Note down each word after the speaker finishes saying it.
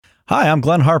Hi, I'm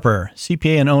Glenn Harper,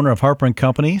 CPA and owner of Harper &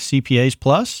 Company, CPAs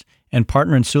Plus, and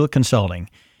partner in Sula Consulting.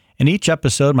 In each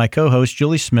episode, my co-host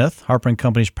Julie Smith, Harper &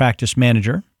 Company's practice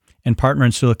manager and partner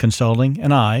in Sula Consulting,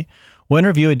 and I will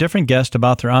interview a different guest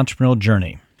about their entrepreneurial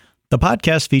journey. The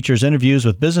podcast features interviews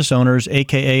with business owners,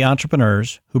 aka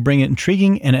entrepreneurs, who bring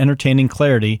intriguing and entertaining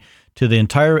clarity to the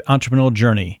entire entrepreneurial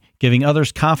journey, giving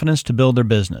others confidence to build their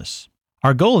business.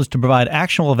 Our goal is to provide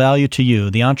actionable value to you,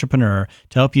 the entrepreneur,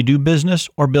 to help you do business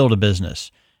or build a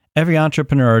business. Every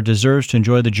entrepreneur deserves to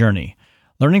enjoy the journey.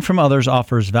 Learning from others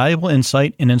offers valuable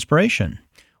insight and inspiration.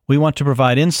 We want to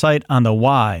provide insight on the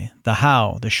why, the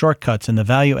how, the shortcuts, and the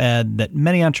value add that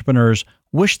many entrepreneurs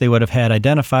wish they would have had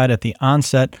identified at the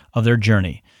onset of their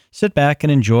journey. Sit back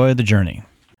and enjoy the journey.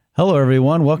 Hello,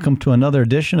 everyone. Welcome to another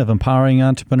edition of Empowering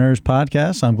Entrepreneurs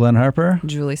Podcast. I'm Glenn Harper.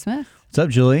 Julie Smith. What's up,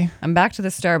 Julie? I'm back to the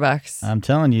Starbucks. I'm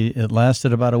telling you, it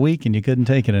lasted about a week and you couldn't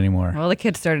take it anymore. Well, the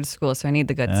kids started school, so I need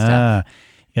the good stuff.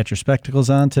 You got your spectacles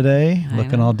on today,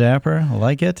 looking all dapper. I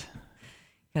like it.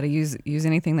 Got to use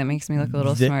anything that makes me look a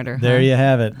little smarter. There you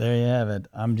have it. There you have it.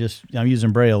 I'm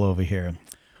using Braille over here.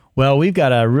 Well, we've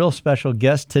got a real special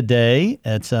guest today.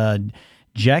 It's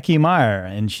Jackie Meyer,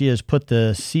 and she has put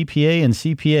the CPA and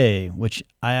CPA, which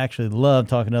I actually love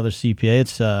talking to other CPA.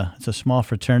 It's a small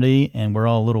fraternity, and we're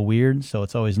all a little weird, so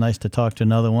it's always nice to talk to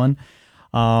another one.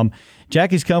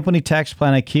 Jackie's company, Tax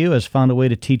Plan IQ, has found a way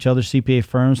to teach other CPA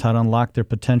firms how to unlock their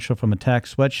potential from a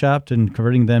tax sweatshop and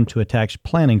converting them to a tax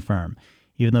planning firm.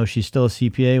 Even though she's still a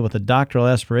CPA with a doctoral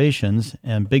aspirations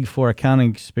and Big Four accounting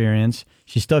experience,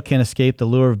 she still can't escape the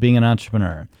lure of being an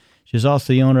entrepreneur. She's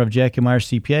also the owner of Jackie Meyer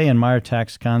CPA and Meyer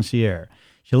Tax Concierge.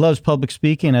 She loves public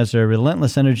speaking and has a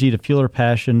relentless energy to fuel her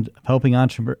passion of helping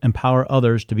empower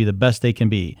others to be the best they can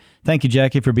be. Thank you,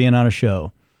 Jackie, for being on our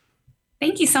show.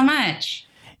 Thank you so much.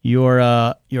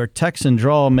 Your Texan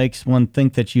drawl makes one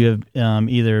think that you have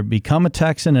either become a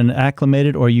Texan and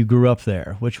acclimated or you grew up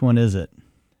there. Which one is it?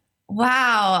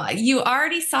 Wow. You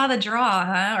already saw the draw,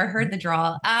 huh? Or heard the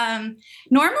draw.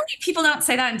 Normally people don't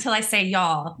say that until I say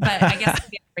y'all, but I guess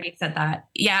we already said that.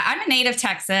 Yeah, I'm a native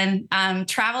Texan.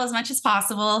 Travel as much as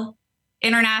possible,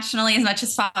 internationally as much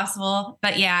as possible.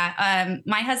 But yeah,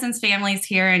 my husband's family's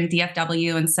here in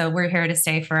DFW. And so we're here to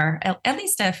stay for at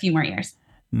least a few more years.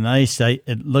 Nice.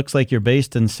 It looks like you're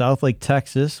based in South Lake,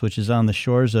 Texas, which is on the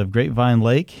shores of Grapevine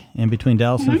Lake in between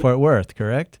Dallas and Fort Worth,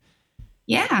 correct?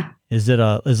 Yeah. Is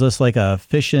this like a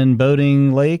fishing,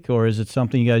 boating lake, or is it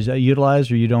something you guys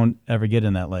utilize, or you don't ever get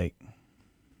in that lake?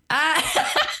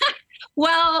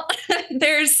 Well,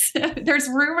 there's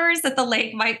rumors that the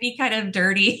lake might be kind of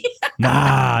dirty.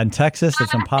 Nah, in Texas,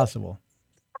 it's impossible.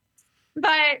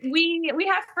 But we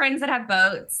have friends that have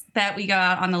boats that we go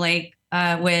out on the lake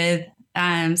with.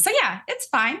 So yeah, it's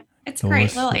fine. It's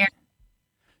great little area.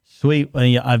 Sweet. Well,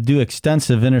 yeah, I do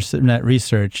extensive internet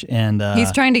research, and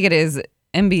he's trying to get his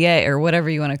MBA or whatever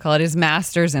you want to call it, his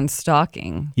master's in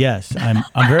stalking. Yes, I'm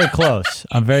very close.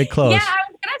 I'm very close. Yeah,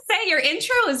 I was gonna say your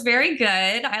intro was very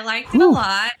good. I liked it a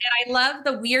lot, and I love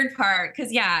the weird part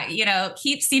because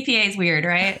keep CPAs weird,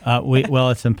 right? Well,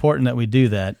 it's important that we do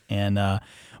that, and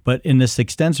but in this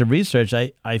extensive research,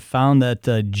 I found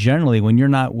that generally when you're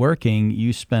not working,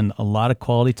 you spend a lot of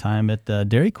quality time at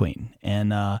Dairy Queen,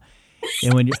 and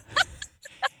when you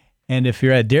and if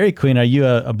you're at Dairy Queen, are you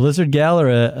a Blizzard gal or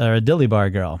a Dilly Bar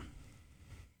girl?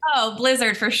 Oh,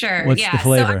 Blizzard for sure. What's the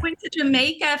flavor? So I went to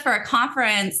Jamaica for a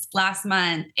conference last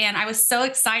month, and I was so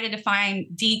excited to find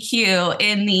DQ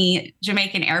in the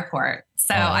Jamaican airport.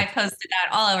 So I posted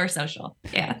that all over social.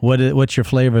 Yeah. What's your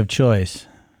flavor of choice?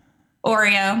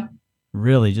 Oreo.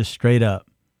 Really, just straight up.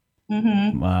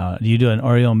 Mm-hmm. Wow. Do you do an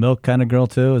Oreo milk kind of girl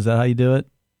too? Is that how you do it?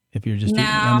 If you're just eating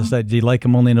on the side, do you like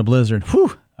them only in a Blizzard?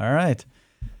 Whew. All right.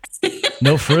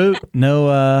 No fruit,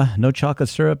 no chocolate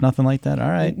syrup, nothing like that. All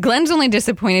right. Glenn's only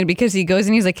disappointed because he goes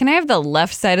and he's like, "Can I have the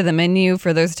left side of the menu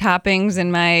for those toppings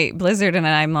in my Blizzard?" And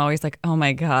I'm always like, "Oh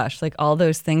my gosh, like all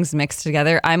those things mixed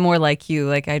together." I'm more like you,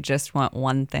 like I just want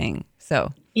one thing.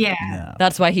 So yeah.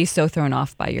 That's why he's so thrown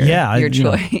off by your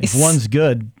choice. If one's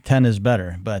good, 10 is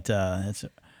better. But it's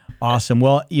awesome.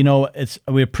 Well,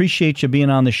 we appreciate you being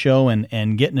on the show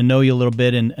and getting to know you a little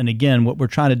bit. And again, what we're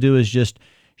trying to do is just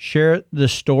share the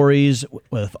stories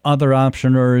with other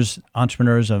entrepreneurs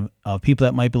of people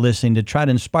that might be listening to try to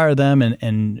inspire them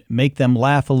and make them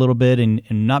laugh a little bit and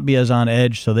not be as on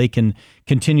edge so they can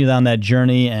continue on that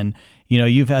journey. And,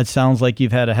 sounds like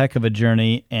you've had a heck of a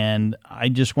journey. And I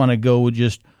just want to go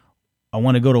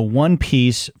to one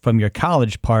piece from your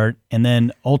college part. And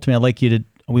then ultimately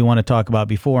we want to talk about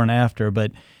before and after,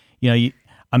 but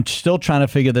I'm still trying to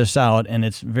figure this out, and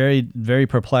it's very, very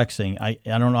perplexing. I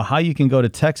don't know how you can go to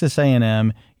Texas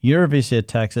A&M, University of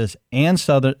Texas, and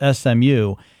Southern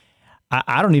SMU.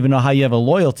 I don't even know how you have a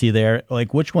loyalty there.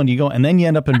 Like, which one do you go? And then you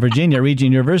end up in Virginia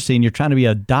Region University, and you're trying to be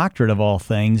a doctorate of all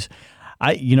things.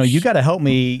 You got to help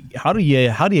me. How do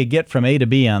you get from A to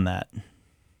B on that?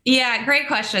 Yeah, great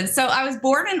question. So I was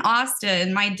born in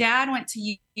Austin. My dad went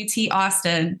to UT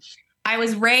Austin. I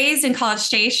was raised in College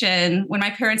Station. When my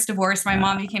parents divorced, my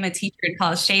mom became a teacher in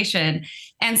College Station.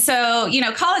 And so,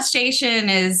 College Station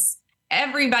is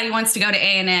everybody wants to go to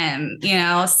A&M,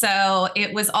 so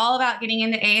it was all about getting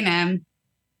into A&M.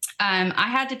 I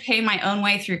had to pay my own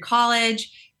way through college,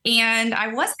 and I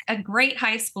wasn't a great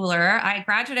high schooler. I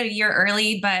graduated a year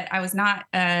early, but I was not,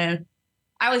 I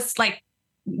was like,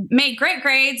 made great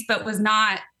grades, but was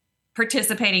not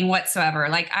participating whatsoever.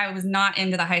 Like, I was not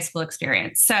into the high school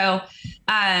experience. So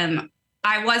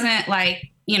I wasn't like,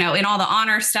 in all the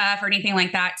honor stuff or anything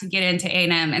like that to get into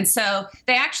A&M. And so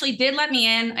they actually did let me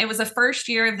in. It was the first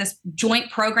year of this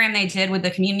joint program they did with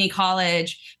the community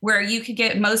college where you could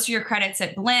get most of your credits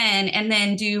at Blinn and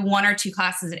then do 1 or 2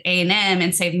 classes at A&M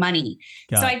and save money.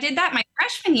 So I did that my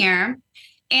freshman year.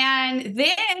 And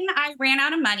then I ran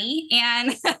out of money.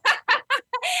 And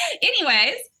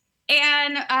anyways,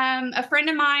 a friend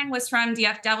of mine was from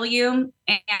DFW,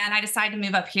 and I decided to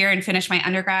move up here and finish my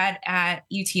undergrad at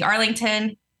UT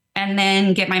Arlington and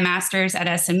then get my master's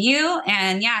at SMU.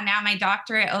 And now my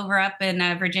doctorate over up in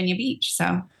Virginia Beach.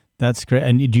 So that's great.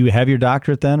 And do you have your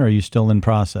doctorate then, or are you still in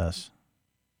process?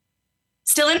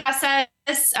 Still in process.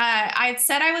 I had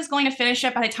said I was going to finish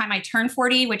it by the time I turn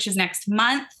 40, which is next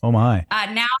month. Oh my.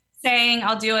 Now saying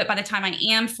I'll do it by the time I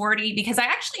am 40 because I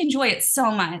actually enjoy it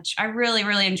so much. I really,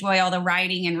 really enjoy all the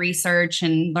writing and research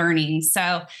and learning.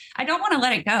 So I don't want to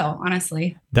let it go,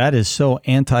 honestly. That is so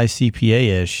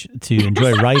anti-CPA-ish to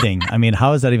enjoy writing. I mean,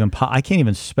 how is that even I can't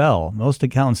even spell. Most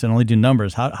accountants can only do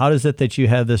numbers. How is it that you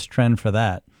have this trend for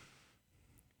that?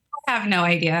 I have no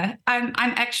idea. I'm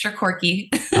extra quirky.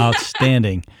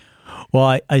 Outstanding.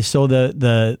 Well, I so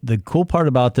the cool part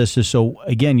about this is, so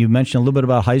again, you mentioned a little bit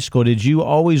about high school. Did you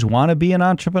always want to be an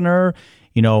entrepreneur?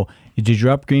 Did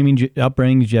your upbringing,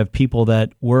 did you have people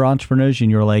that were entrepreneurs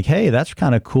and you're like, hey, that's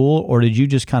kind of cool? Or did you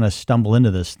just kind of stumble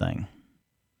into this thing?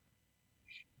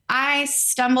 I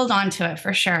stumbled onto it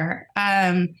for sure.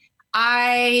 Kind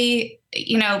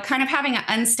of having an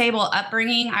unstable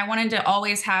upbringing, I wanted to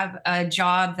always have a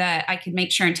job that I could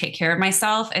make sure and take care of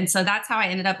myself. And so that's how I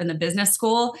ended up in the business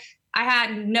school. I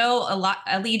had no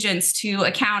allegiance to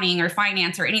accounting or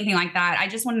finance or anything like that. I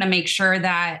just wanted to make sure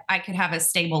that I could have a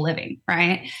stable living,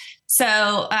 right?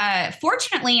 So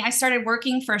fortunately, I started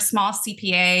working for a small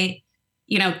CPA,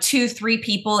 2-3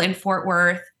 people in Fort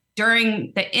Worth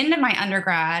during the end of my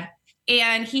undergrad.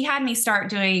 And he had me start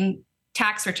doing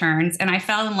tax returns, and I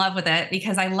fell in love with it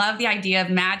because I love the idea of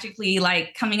magically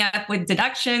like coming up with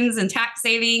deductions and tax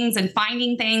savings and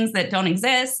finding things that don't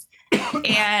exist.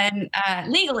 And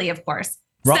legally, of course.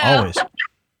 Always.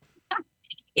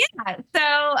 Yeah.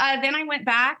 So then I went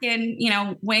back and,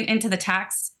 went into the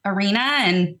tax arena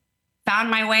and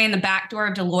found my way in the back door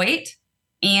of Deloitte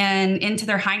and into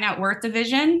their high net worth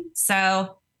division.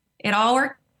 So it all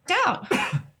worked out.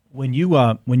 When you were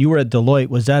at Deloitte,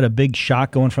 was that a big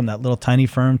shock going from that little tiny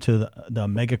firm to the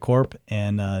megacorp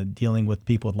and dealing with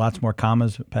people with lots more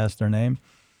commas past their name?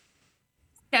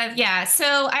 Yeah. So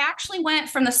I actually went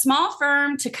from the small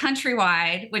firm to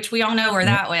Countrywide, which we all know where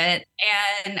that went.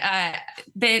 And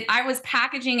I was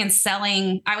packaging and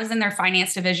selling. I was in their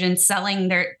finance division selling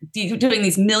doing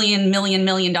these $1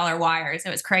 million wires. It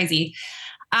was crazy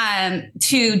to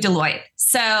Deloitte.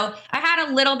 So I had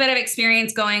a little bit of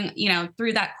experience going,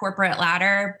 through that corporate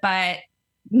ladder, but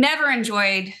never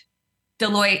enjoyed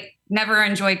Deloitte. Never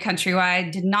enjoyed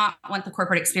Countrywide, did not want the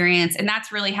corporate experience. And that's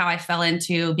really how I fell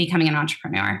into becoming an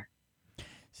entrepreneur.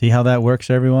 See how that works,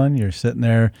 everyone? You're sitting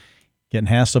there getting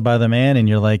hassled by the man and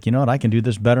you're like, you know what, I can do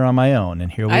this better on my own.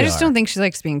 And here we are. I just don't think she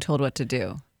likes being told what to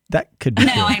do. That could be.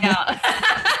 No, I know.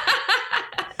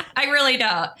 I really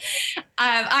don't.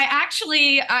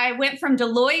 I went from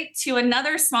Deloitte to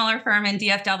another smaller firm in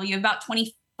DFW, about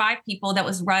 25 people, that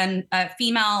was run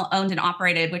female owned and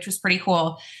operated, which was pretty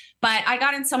cool. But I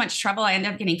got in so much trouble, I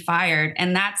ended up getting fired.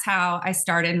 And that's how I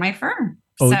started my firm.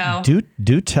 Oh, so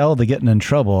do tell the getting in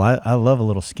trouble. I love a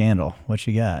little scandal. What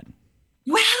you got?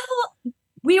 Well,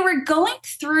 we were going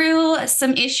through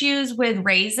some issues with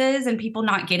raises and people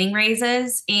not getting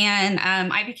raises. And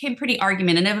I became pretty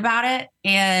argumentative about it.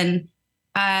 And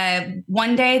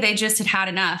one day they just had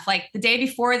enough. Like the day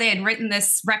before, they had written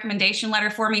this recommendation letter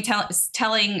for me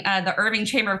telling the Irving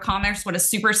Chamber of Commerce what a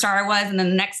superstar I was. And then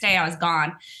the next day I was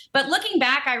gone. But looking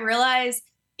back, I realized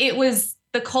it was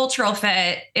the cultural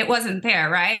fit, it wasn't there,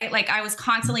 right? Like I was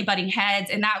constantly butting heads,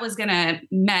 and that was going to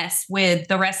mess with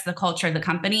the rest of the culture of the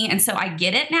company. And so I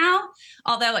get it now,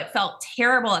 although it felt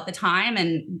terrible at the time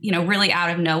and, really out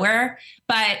of nowhere,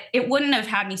 but it wouldn't have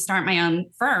had me start my own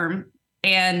firm.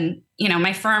 And,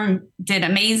 my firm did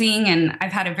amazing, and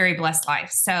I've had a very blessed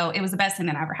life. So it was the best thing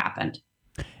that ever happened.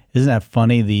 Isn't that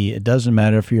funny? It doesn't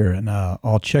matter if you're an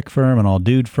all chick firm, an all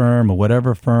dude firm, or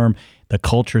whatever firm. The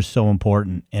culture is so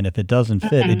important, and if it doesn't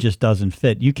fit, it just doesn't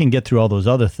fit. You can get through all those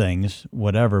other things,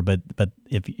 whatever, but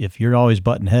if you're always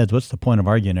butting heads, what's the point of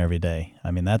arguing every day?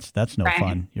 I mean, that's no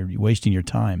fun. You're wasting your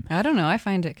time. I don't know. I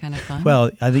find it kind of fun.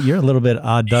 Well, I think you're a little bit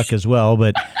odd duck as well,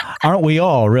 but aren't we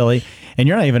all really? And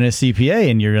you're not even a CPA,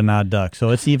 and you're an odd duck, so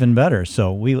it's even better.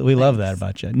 So we love that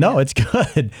about you. No, it's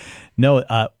good. No,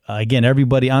 again,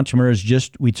 everybody, entrepreneurs,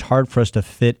 it's hard for us to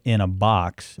fit in a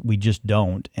box. We just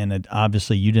don't. And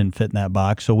obviously you didn't fit in that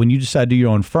box. So when you decided to do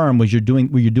your own firm, were you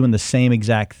doing the same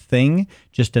exact thing,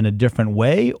 just in a different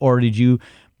way? Or did you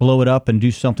blow it up and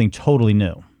do something totally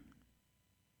new?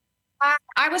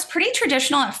 I was pretty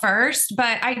traditional at first,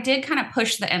 but I did kind of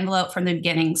push the envelope from the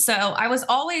beginning. So I was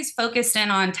always focused in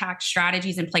on tax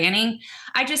strategies and planning.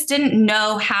 I just didn't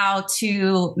know how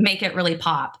to make it really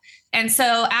pop. And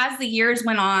so as the years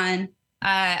went on,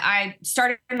 I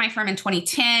started my firm in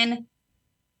 2010,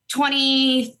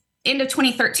 into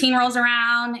 2013 rolls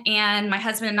around, and my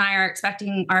husband and I are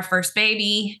expecting our first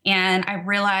baby. And I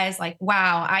realized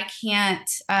wow, I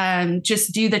can't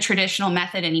just do the traditional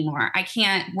method anymore. I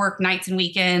can't work nights and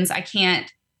weekends. I can't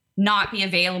not be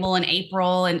available in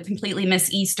April and completely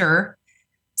miss Easter.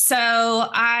 So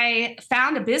I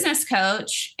found a business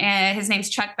coach, and his name's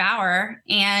Chuck Bauer.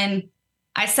 And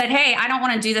I said, hey, I don't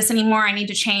want to do this anymore. I need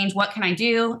to change. What can I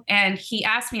do? And he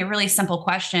asked me a really simple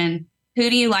question. Who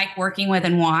do you like working with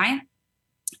and why?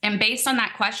 And based on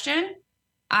that question,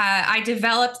 I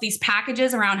developed these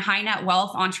packages around high net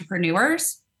wealth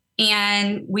entrepreneurs.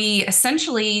 And we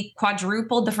essentially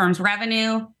quadrupled the firm's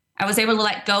revenue. I was able to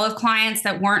let go of clients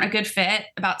that weren't a good fit,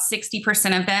 about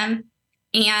 60% of them.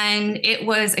 And it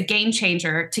was a game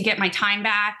changer to get my time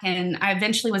back. And I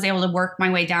eventually was able to work my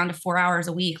way down to 4 hours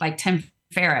a week, like Tim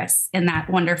Ferriss in that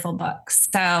wonderful book.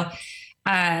 So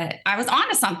I was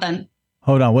onto something.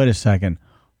 Hold on, wait a second.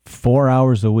 4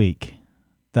 hours a week.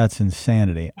 That's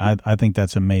insanity. I think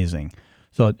that's amazing.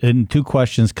 So, and two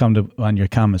questions come on your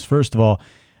comments. First of all,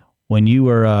 when you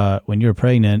were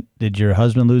pregnant, did your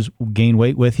husband gain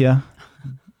weight with you?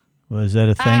 Was that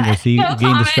a thing? Was he gained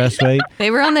the stress weight?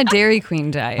 They were on the Dairy Queen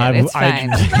diet. It's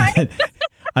fine.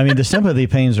 I mean, the sympathy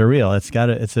pains are real. It's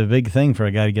a big thing for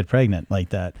a guy to get pregnant like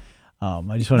that. I just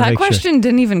want to make sure. That question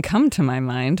didn't even come to my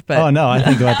mind. But oh no, I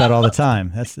think about that all the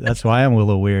time. That's why I'm a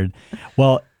little weird.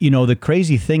 Well, the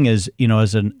crazy thing is,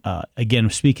 as again,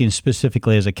 speaking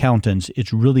specifically as accountants,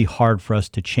 it's really hard for us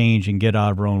to change and get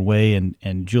out of our own way.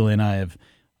 And Julie and I have,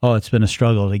 it's been a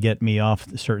struggle to get me off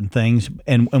certain things.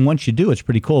 And once you do, it's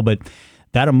pretty cool. But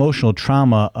that emotional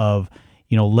trauma of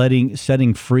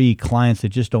setting free clients that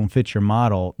just don't fit your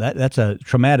model, that's a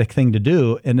traumatic thing to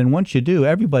do. And then once you do,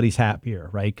 everybody's happier,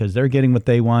 right? Because they're getting what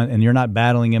they want, and you're not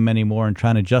battling them anymore and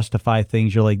trying to justify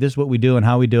things. You're like, this is what we do and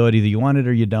how we do it. Either you want it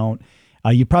or you don't.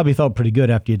 You probably felt pretty good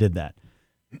after you did that.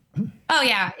 Oh,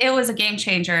 yeah. It was a game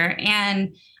changer.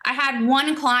 And I had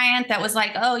one client that was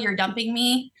like, oh, you're dumping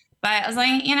me. But I was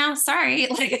like, sorry.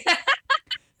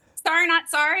 Sorry, not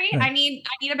sorry. Right. I need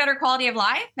a better quality of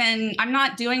life, and I'm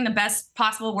not doing the best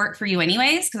possible work for you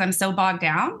anyways, because I'm so bogged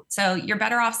down. So you're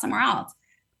better off somewhere else.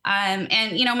 And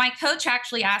my coach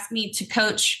actually asked me to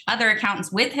coach other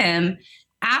accountants with him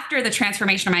after the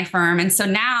transformation of my firm. And so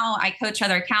now I coach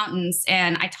other accountants,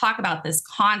 and I talk about this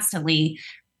constantly.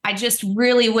 I just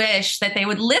really wish that they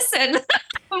would listen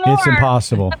more. It's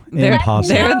impossible. They're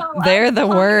the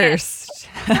worst.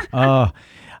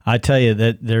 I tell you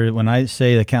that when I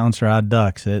say the accountants are odd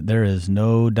ducks, there is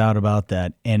no doubt about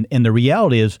that. And the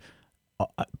reality is,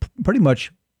 pretty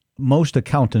much most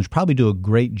accountants probably do a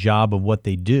great job of what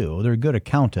they do. They're good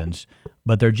accountants,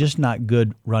 but they're just not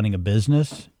good running a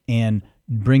business and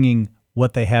bringing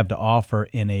what they have to offer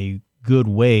in a good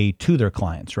way to their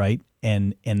clients, right?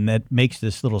 And that makes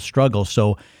this little struggle.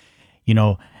 So,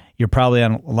 you're probably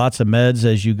on lots of meds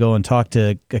as you go and talk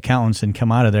to accountants and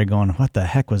come out of there going, what the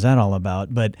heck was that all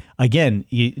about? But again,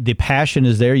 the passion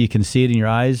is there. You can see it in your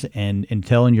eyes and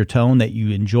tell in your tone that you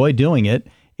enjoy doing it.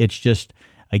 It's just,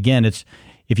 again, if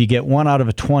you get 1 out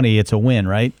of 20, it's a win,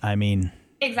 right? I mean.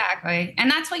 Exactly.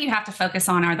 And that's what you have to focus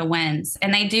on are the wins.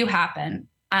 And they do happen.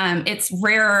 It's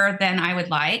rarer than I would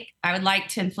like. I would like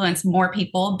to influence more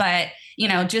people, but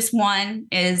just one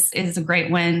is a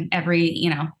great win every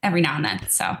now and then.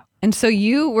 So. And so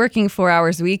you working 4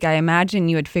 hours a week, I imagine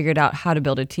you had figured out how to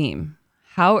build a team.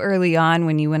 How early on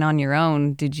when you went on your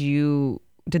own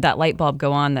did that light bulb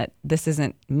go on that this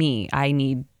isn't me?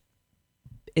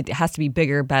 It has to be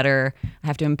bigger, better. I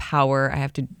have to empower. I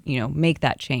have to, make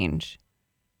that change.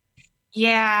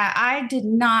 Yeah, I did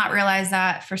not realize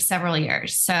that for several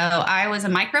years. So I was a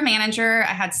micromanager.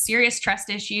 I had serious trust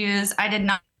issues. I did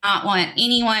not want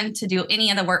anyone to do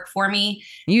any of the work for me.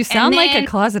 You sound like a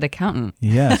closet accountant.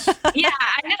 Yes. Yeah,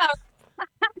 I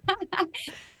know.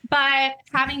 But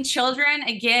having children,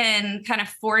 again, kind of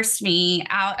forced me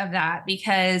out of that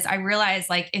because I realized,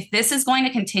 like, if this is going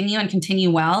to continue and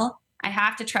continue well, I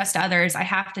have to trust others. I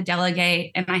have to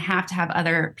delegate and I have to have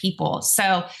other people.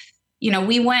 So,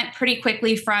 we went pretty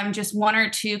quickly from just 1 or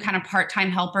 2 kind of part-time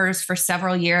helpers for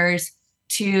several years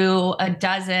to a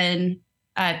dozen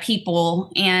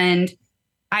people. And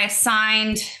I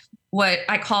assigned what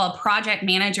I call a project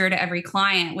manager to every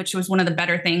client, which was one of the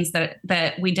better things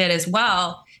that we did as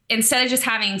well. Instead of just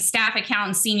having staff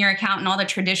accountant, senior accountant, all the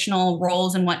traditional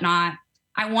roles and whatnot,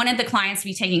 I wanted the clients to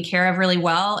be taken care of really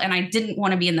well. And I didn't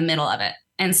want to be in the middle of it.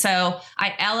 And so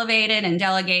I elevated and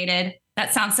delegated.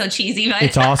 That sounds so cheesy, but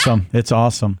it's awesome. It's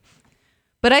awesome.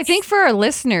 But I think for our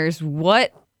listeners,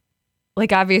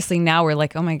 obviously now we're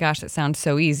like, oh my gosh, that sounds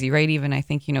so easy, right? Even I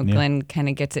think, Glenn kind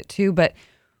of gets it too. But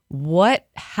what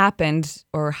happened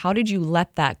or how did you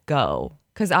let that go?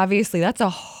 Because obviously that's a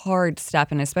hard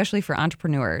step, and especially for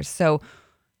entrepreneurs. So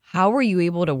how were you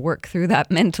able to work through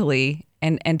that mentally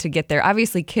and to get there?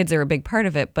 Obviously kids are a big part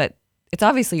of it, but it's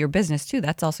obviously your business too.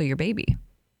 That's also your baby.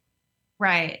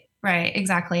 Right,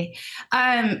 exactly.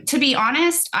 To be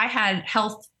honest, I had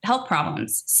health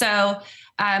problems. So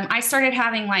I started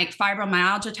having like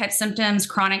fibromyalgia type symptoms,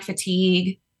 chronic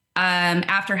fatigue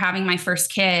after having my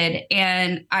first kid.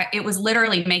 And it was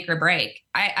literally make or break.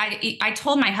 I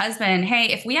told my husband,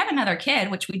 hey, if we have another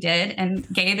kid, which we did, and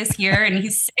Gabe is here and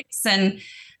he's 6 and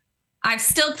I've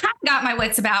still kind of got my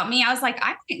wits about me. I was like,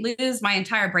 I might lose my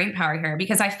entire brain power here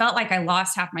because I felt like I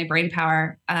lost half my brain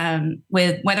power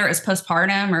with whether it was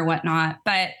postpartum or whatnot.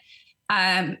 But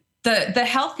the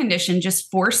health condition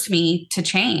just forced me to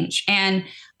change. And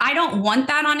I don't want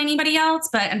that on anybody else.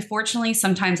 But unfortunately,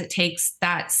 sometimes it takes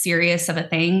that serious of a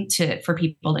thing for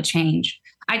people to change.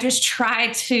 I just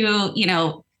try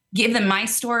to, give them my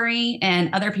story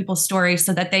and other people's stories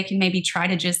so that they can maybe try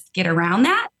to just get around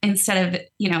that instead of,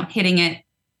 hitting it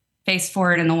face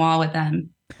forward in the wall with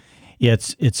them. Yeah,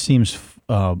 it seems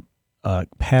a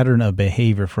pattern of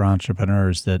behavior for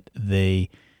entrepreneurs that they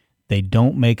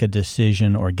don't make a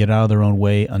decision or get out of their own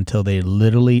way until they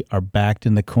literally are backed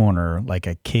in the corner like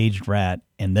a caged rat,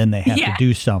 and then they have to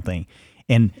do something.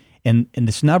 And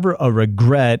it's never a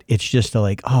regret. It's just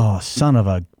oh, son of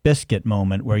a biscuit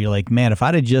moment where you're like, man, if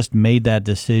I'd have just made that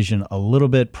decision a little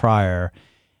bit prior,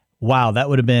 wow, that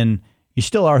would have been, you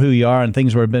still are who you are and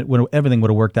everything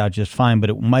would have worked out just fine, but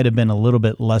it might have been a little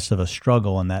bit less of a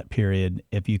struggle in that period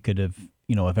if you could have,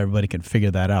 if everybody could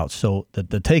figure that out. So the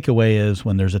takeaway is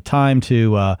when there's a time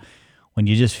to, when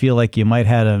you just feel like you might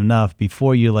have enough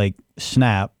before you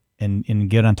snap and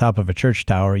get on top of a church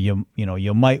tower, you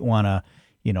might want to,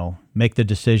 make the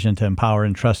decision to empower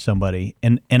and trust somebody.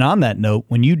 And on that note,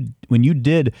 when you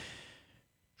did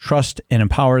trust and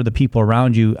empower the people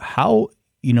around you, how,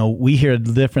 we hear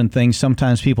different things.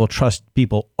 Sometimes people trust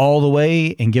people all the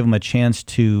way and give them a chance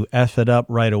to F it up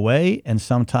right away. And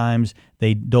sometimes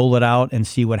they dole it out and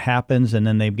see what happens, and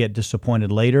then they get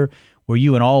disappointed later. Were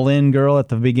you an all-in girl at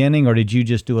the beginning, or did you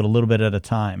just do it a little bit at a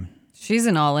time? She's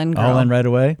an all-in girl. All in right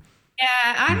away?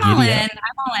 Yeah, I'm all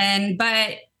in.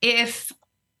 But if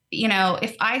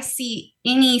I see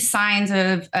any signs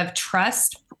of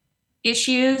trust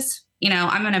issues,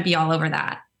 I'm going to be all over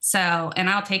that. So, and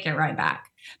I'll take it right back.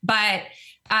 But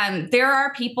there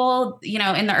are people,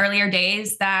 in the earlier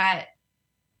days that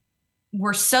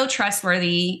were so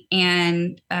trustworthy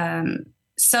and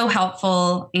so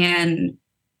helpful and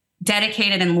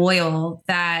dedicated and loyal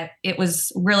that it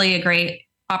was really a great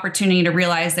opportunity to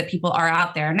realize that people are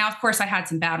out there. Now, of course, I had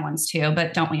some bad ones too,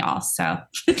 but don't we all? So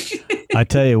I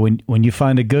tell you, when you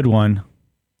find a good one,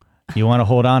 you want to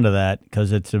hold on to that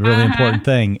because it's a really important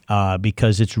thing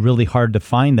because it's really hard to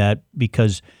find that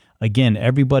because, again,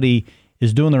 everybody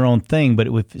is doing their own thing. But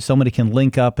if somebody can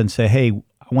link up and say, hey,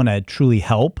 I want to truly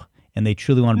help and they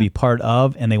truly want to be part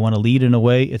of and they want to lead in a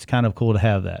way, it's kind of cool to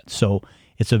have that. So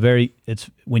it's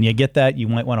when you get that, you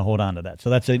might want to hold on to that. So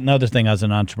that's another thing as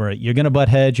an entrepreneur. You're going to butt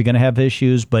heads, you're going to have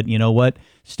issues, but you know what?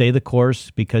 Stay the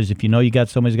course because if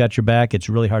somebody's got your back, it's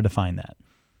really hard to find that.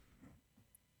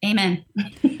 Amen.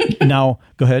 Now,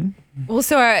 go ahead. Well,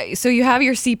 so you have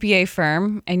your CPA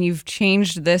firm and you've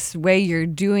changed this way you're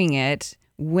doing it.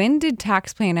 When did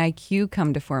Tax Plan IQ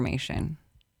come to formation?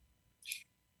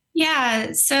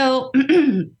 Yeah. So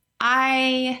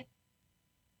I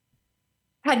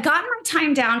had gotten my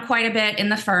time down quite a bit in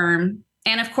the firm.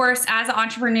 And of course, as an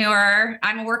entrepreneur,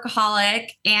 I'm a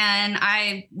workaholic and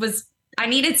I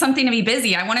needed something to be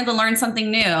busy. I wanted to learn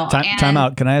something new. Time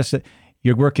out. Can I ask that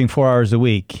you're working 4 hours a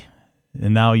week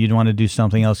and now you want to do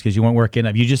something else because you weren't working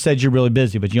up. You just said you're really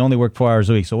busy, but you only work 4 hours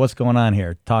a week. So what's going on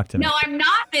here? Talk to me. No, I'm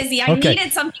not busy. I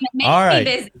needed something to make me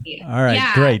busy. All right.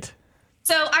 Yeah. Great.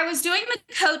 So I was doing the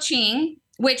coaching,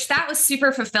 which that was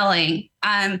super fulfilling.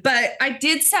 But I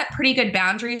did set pretty good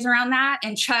boundaries around that.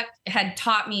 And Chuck had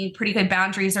taught me pretty good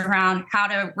boundaries around how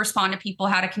to respond to people,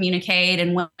 how to communicate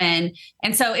and when.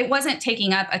 And so it wasn't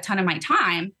taking up a ton of my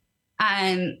time.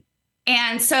 And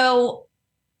so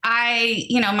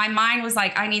my mind was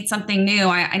like, I need something new.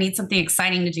 I need something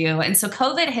exciting to do. And so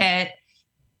COVID hit.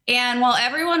 And while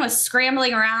everyone was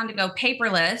scrambling around to go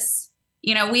paperless,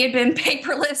 we had been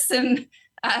paperless and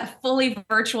fully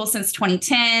virtual since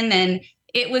 2010. And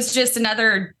it was just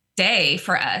another day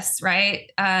for us, right?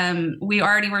 We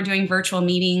already were doing virtual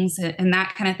meetings and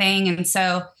that kind of thing. And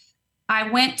so I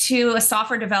went to a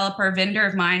software developer vendor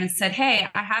of mine and said, hey,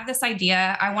 I have this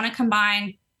idea. I want to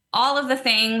combine all of the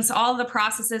things, all of the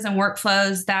processes and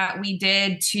workflows that we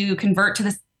did to convert to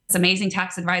this amazing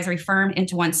tax advisory firm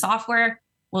into one software.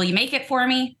 Will you make it for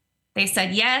me? They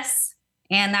said yes.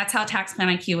 And that's how Tax Plan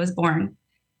IQ was born.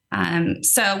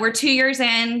 So we're 2 years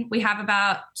in. We have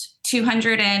about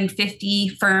 250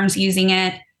 firms using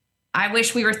it. I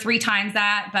wish we were 3 times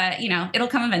that, but it'll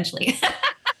come eventually.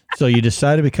 So you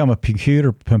decided to become a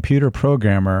computer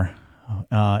programmer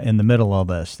in the middle of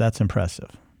this. That's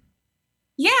impressive.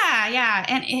 Yeah.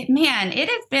 And it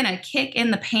has been a kick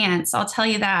in the pants. I'll tell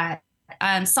you that.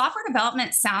 Software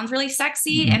development sounds really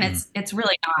sexy, and it's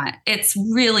really not. It's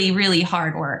really, really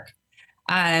hard work.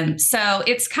 So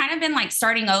it's kind of been like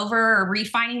starting over or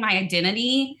refining my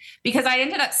identity, because I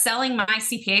ended up selling my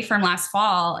CPA firm last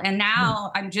fall. And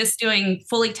now I'm just doing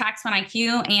fully Tax Plan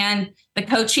IQ and the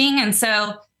coaching. And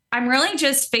so I'm really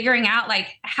just figuring out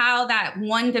like how that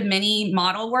one to many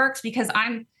model works, because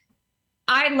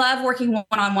I love working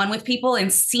one-on-one with people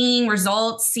and seeing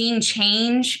results, seeing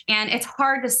change. And it's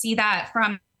hard to see that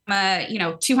from a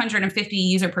 250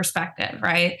 user perspective,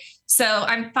 right? So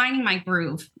I'm finding my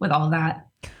groove with all that.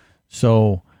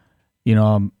 So,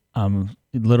 I'm a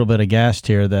little bit aghast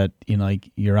here that,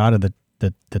 you're out of the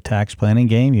tax planning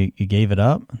game. You gave it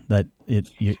up. That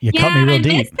you cut me real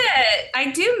deep. I miss it.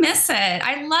 I do miss it.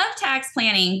 I love tax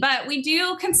planning, but we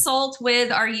do consult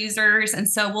with our users. And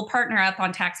so we'll partner up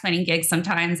on tax planning gigs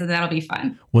sometimes, and that'll be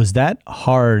fun. Was that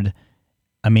hard?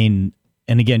 I mean,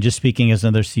 and again, just speaking as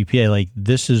another CPA, like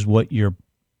this is what you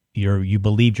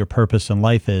believe your purpose in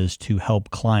life is, to help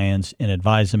clients and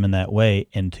advise them in that way,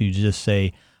 and to just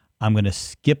say, I'm going to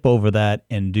skip over that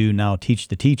and now teach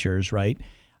the teachers, right?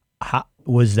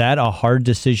 Was that a hard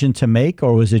decision to make,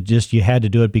 or was it just you had to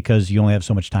do it because you only have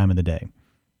so much time in the day,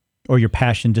 or your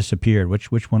passion disappeared?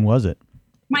 Which one was it?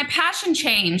 My passion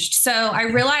changed. So I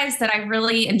realized that I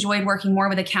really enjoyed working more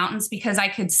with accountants, because I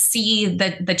could see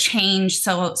the change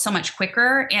so much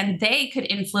quicker, and they could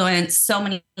influence so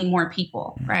many more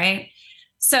people, right?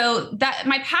 So that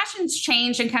my passions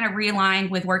changed and kind of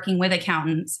realigned with working with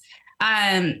accountants.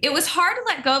 It was hard to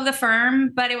let go of the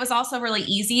firm, but it was also really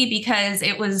easy because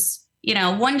it was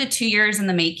 1 to 2 years in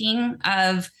the making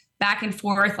of back and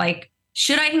forth. Like,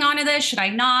 should I hang on to this? Should I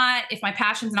not? If my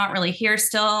passion's not really here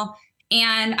still.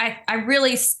 And I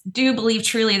really do believe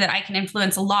truly that I can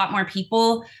influence a lot more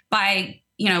people by,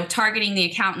 targeting the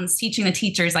accountants, teaching the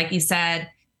teachers, like you said,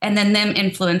 and then them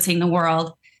influencing the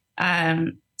world.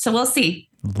 So we'll see.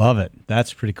 Love it.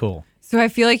 That's pretty cool. So I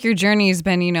feel like your journey has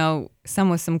been, some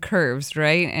with some curves,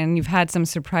 right? And you've had some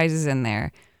surprises in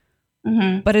there.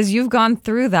 Mm-hmm. But as you've gone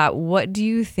through that, what do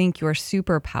you think your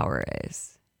superpower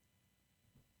is?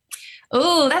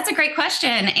 Oh, that's a great question.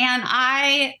 And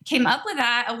I came up with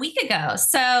that a week ago.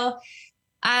 So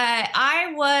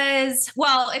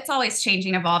it's always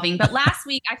changing, evolving. But last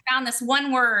week I found this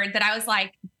one word that I was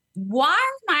like, why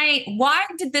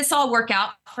did this all work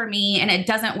out for me and it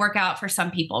doesn't work out for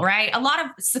some people, right? A lot of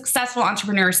successful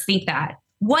entrepreneurs think that.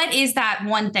 What is that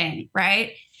one thing,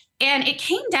 right? And it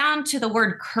came down to the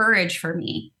word courage for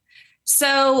me.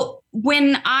 So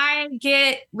when I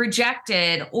get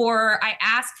rejected or I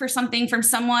ask for something from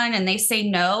someone and they say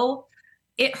no,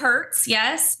 it hurts,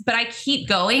 yes, but I keep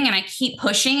going and I keep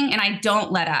pushing and I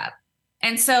don't let up.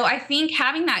 And so I think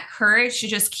having that courage to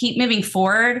just keep moving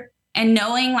forward and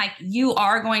knowing like you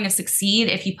are going to succeed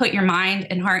if you put your mind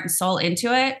and heart and soul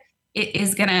into it, it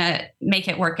is going to make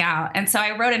it work out. And so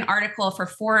I wrote an article for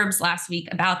Forbes last week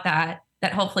about that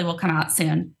hopefully will come out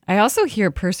soon. I also hear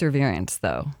perseverance,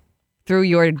 though, through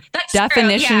your That's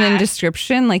definition true, yeah. and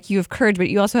description. Like, you have courage, but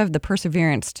you also have the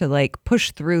perseverance to like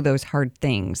push through those hard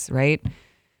things, right?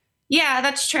 Yeah,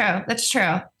 that's true. That's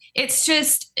true.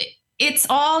 It's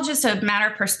all just a matter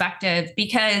of perspective,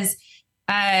 because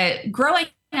growing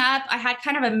up, I had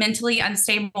kind of a mentally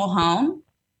unstable home.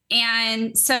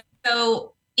 And so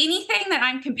anything that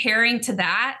I'm comparing to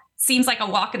that seems like a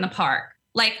walk in the park,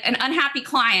 like an unhappy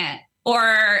client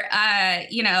or,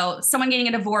 someone getting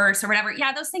a divorce or whatever.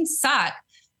 Yeah, those things suck.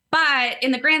 But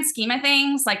in the grand scheme of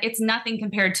things, like it's nothing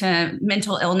compared to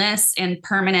mental illness and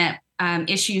permanent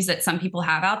issues that some people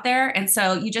have out there. And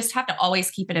so you just have to always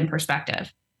keep it in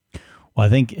perspective. Well, I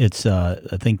think it's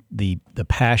the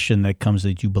passion that comes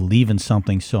that you believe in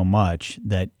something so much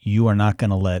that you are not going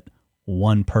to let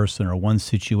one person or one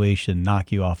situation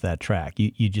knock you off that track.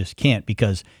 You just can't,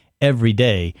 because every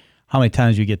day, how many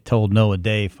times you get told no a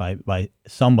day by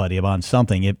somebody about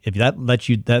something? If that lets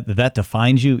you that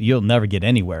defines you, you'll never get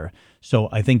anywhere. So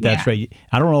I think that's right.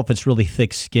 I don't know if it's really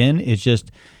thick skin. It's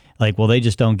just like, well, they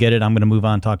just don't get it. I'm going to move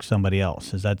on and talk to somebody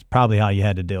else. That's probably how you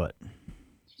had to do it.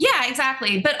 Yeah,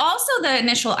 exactly. But also the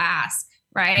initial ask,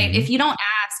 right? Mm-hmm. If you don't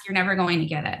ask, you're never going to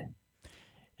get it.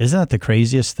 Isn't that the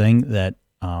craziest thing, that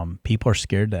people are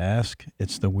scared to ask?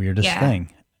 It's the weirdest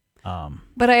thing.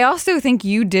 But I also think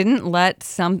you didn't let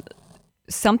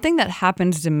something that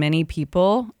happens to many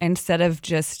people, instead of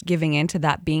just giving into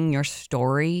that being your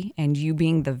story and you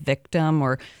being the victim,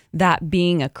 or that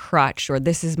being a crutch, or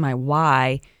this is my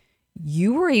why,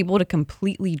 you were able to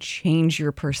completely change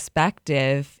your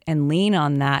perspective and lean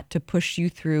on that to push you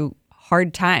through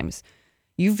hard times.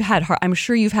 I'm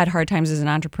sure you've had hard times as an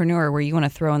entrepreneur where you want to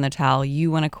throw in the towel, you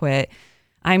want to quit,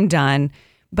 I'm done.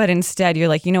 But instead, you're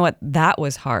like, you know what? That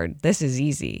was hard. This is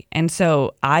easy. And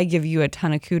so I give you a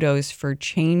ton of kudos for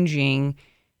changing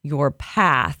your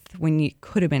path when you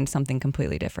could have been something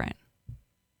completely different.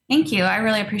 Thank you. I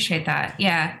really appreciate that.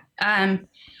 Yeah.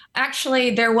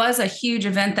 Actually, there was a huge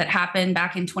event that happened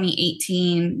back in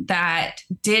 2018 that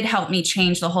did help me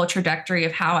change the whole trajectory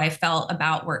of how I felt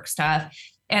about work stuff.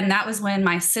 And that was when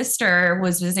my sister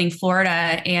was visiting Florida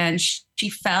and she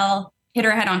fell, hit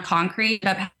her head on concrete,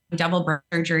 up double burn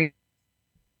surgery.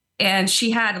 And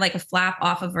she had like a flap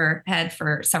off of her head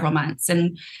for several months.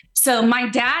 And so my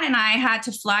dad and I had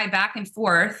to fly back and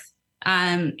forth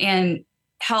and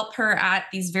help her at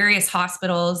these various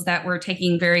hospitals that were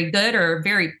taking very good or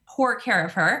very poor care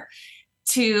of her,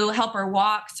 to help her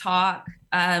walk, talk,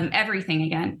 everything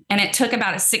again. And it took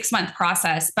about a 6-month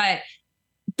process. But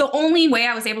the only way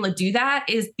I was able to do that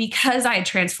is because I had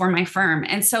transformed my firm.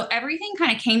 And so everything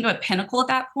kind of came to a pinnacle at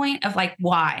that point of like,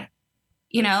 why?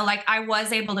 Like I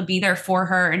was able to be there for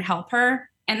her and help her.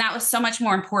 And that was so much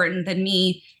more important than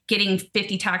me getting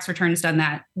 50 tax returns done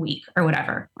that week or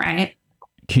whatever, right?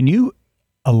 Can you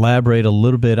elaborate a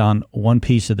little bit on one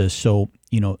piece of this? So,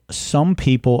 some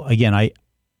people, again, I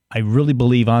really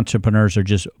believe entrepreneurs are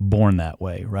just born that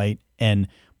way, right?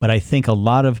 But I think a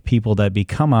lot of people that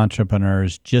become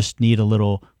entrepreneurs just need a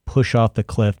little push off the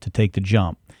cliff to take the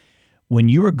jump. When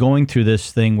you were going through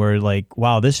this thing where like,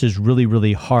 wow, this is really,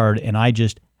 really hard, and I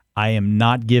am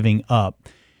not giving up,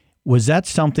 was that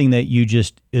something that you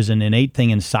just is an innate thing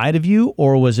inside of you,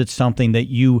 or was it something that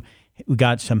you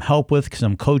got some help with,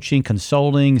 some coaching,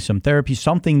 consulting, some therapy,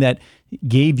 something that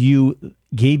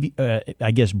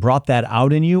brought that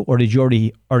out in you, or did you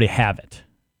already have it?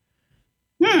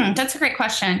 That's a great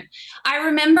question. I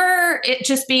remember it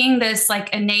just being this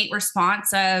like innate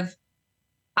response of,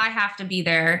 I have to be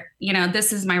there.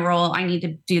 This is my role. I need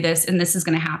to do this, and this is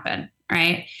going to happen.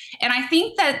 Right. And I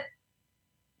think that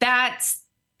that's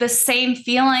the same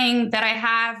feeling that I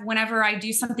have whenever I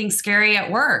do something scary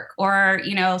at work or,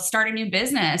 start a new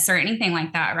business or anything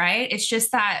like that. Right. It's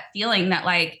just that feeling that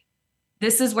like,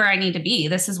 this is where I need to be.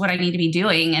 This is what I need to be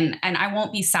doing. And I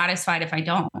won't be satisfied if I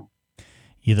don't.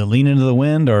 Either lean into the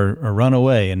wind or run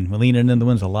away. And leaning into the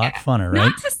wind's a lot funner, right?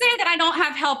 Not to say that I don't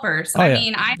have helpers. I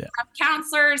have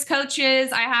counselors,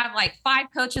 coaches. I have like 5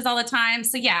 coaches all the time.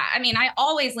 So yeah, I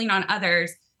always lean on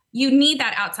others. You need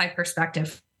that outside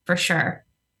perspective for sure.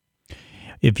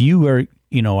 If you were,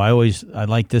 I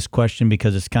like this question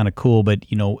because it's kind of cool, but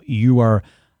you are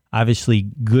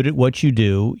obviously good at what you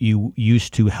do. You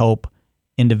used to help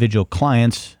individual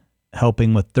clients,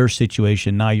 helping with their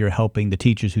situation. Now you're helping the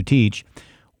teachers who teach.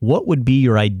 what would be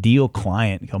your ideal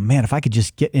client? You go, man, if I could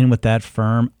just get in with that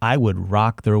firm, I would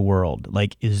rock their world.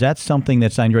 Like, is that something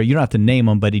that's on your, you don't have to name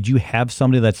them, but did you have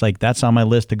somebody that's like, that's on my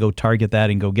list to go target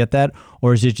that and go get that?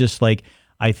 Or is it just like,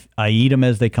 I eat them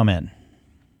as they come in?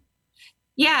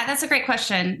 Yeah, that's a great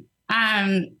question.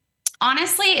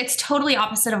 Honestly, it's totally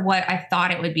opposite of what I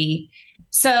thought it would be.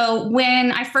 So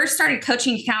when I first started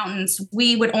coaching accountants,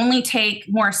 we would only take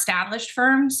more established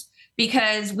firms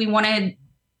because we wanted,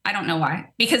 I don't know why,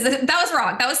 because that was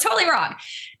wrong. That was totally wrong.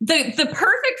 The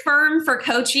perfect firm for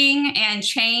coaching and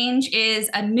change is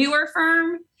a newer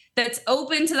firm that's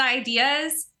open to the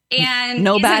ideas and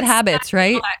no bad habits,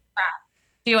 right?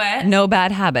 Do it. No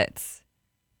bad habits.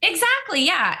 Exactly.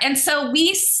 Yeah. And so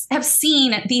we have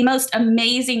seen the most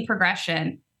amazing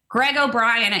progression. Greg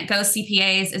O'Brien at Go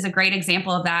CPAs is a great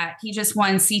example of that. He just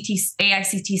won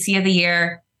AICTC of the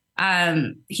year.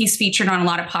 He's featured on a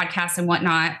lot of podcasts and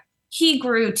whatnot. He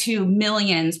grew to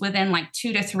millions within like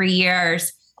 2 to 3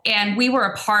 years. And we were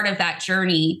a part of that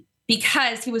journey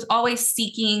because he was always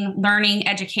seeking learning,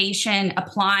 education,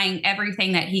 applying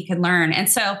everything that he could learn. And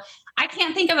so I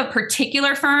can't think of a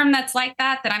particular firm that's like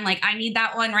that I'm like, I need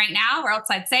that one right now, or else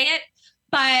I'd say it.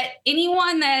 But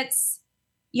anyone that's,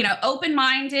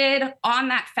 open-minded on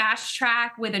that fast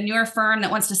track with a newer firm that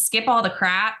wants to skip all the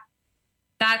crap,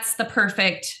 that's the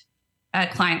perfect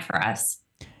client for us.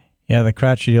 Yeah, the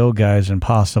crotchety old guy is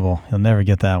impossible. You'll never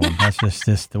get that one. That's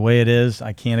just the way it is.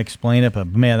 I can't explain it, but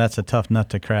man, that's a tough nut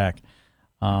to crack.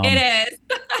 It is.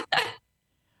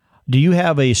 Do you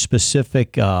have a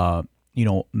specific,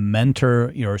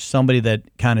 mentor, or somebody that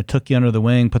kind of took you under the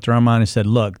wing, put their arm on and said,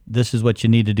 look, this is what you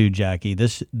need to do, Jackie.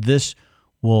 This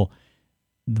will,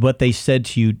 what they said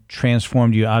to you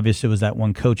transformed you. Obviously, it was that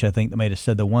one coach, I think, that might have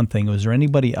said the one thing. Was there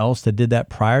anybody else that did that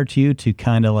prior to you to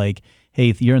kind of like, hey,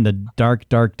 if you're in the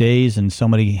dark days and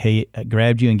somebody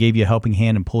grabbed you and gave you a helping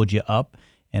hand and pulled you up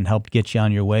and helped get you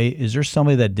on your way? Is there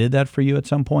somebody that did that for you at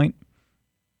some point?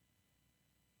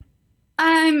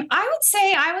 I would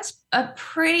say I was a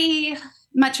pretty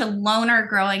much a loner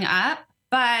growing up,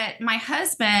 but my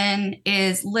husband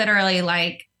is literally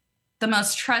like the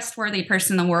most trustworthy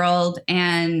person in the world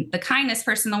and the kindest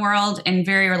person in the world and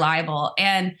very reliable.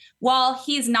 And while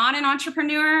he's not an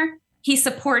entrepreneur, he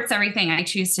supports everything I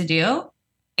choose to do.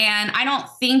 And I don't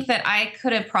think that I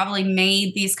could have probably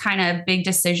made these kind of big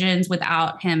decisions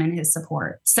without him and his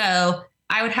support. So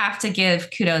I would have to give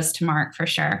kudos to Mark for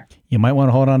sure. You might want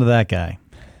to hold on to that guy.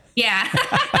 Yeah.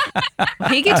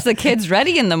 He gets the kids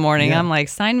ready in the morning. Yeah. I'm like,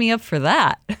 sign me up for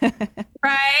that.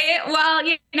 Right. Well,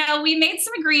 we made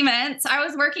some agreements. I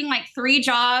was working like 3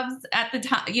 jobs at the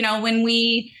time, when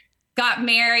we got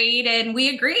married, and we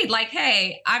agreed like,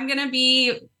 hey, I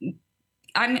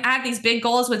have these big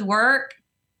goals with work.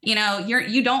 You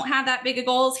don't have that big of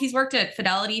goals. He's worked at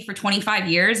Fidelity for 25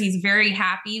 years. He's very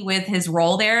happy with his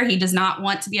role there. He does not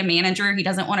want to be a manager. He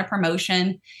doesn't want a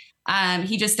promotion.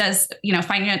 He just does,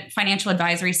 financial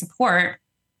advisory support.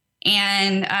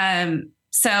 And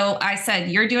so I said,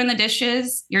 you're doing the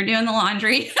dishes, you're doing the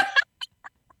laundry.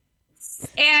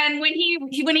 And when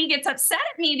he gets upset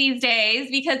at me these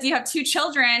days because you have 2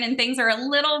 children and things are a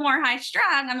little more high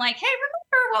strung, I'm like, hey,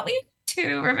 remember what we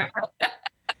do? Remember?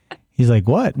 He's like,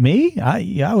 what, me?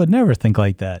 I would never think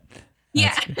like that.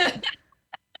 Yeah.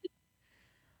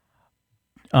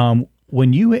 Do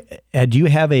you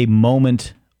have a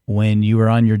moment when you were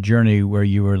on your journey where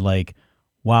you were like,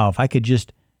 wow, if I could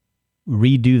just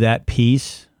redo that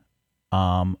piece,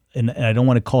 and I don't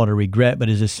want to call it a regret, but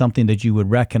is this something that you would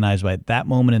recognize by that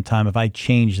moment in time, if I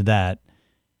changed that?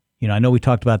 I know we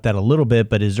talked about that a little bit,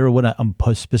 but is there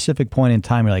a specific point in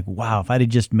time you're like, wow, if I'd have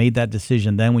just made that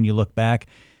decision then when you look back,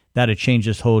 that'd change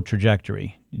this whole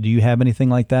trajectory? Do you have anything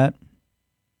like that?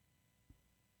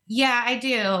 Yeah, I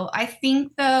do. I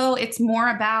think, though, it's more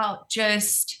about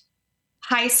just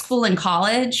high school and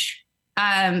college,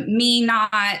 me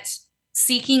not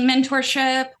seeking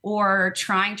mentorship or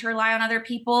trying to rely on other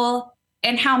people,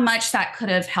 and how much that could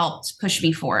have helped push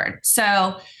me forward.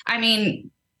 So,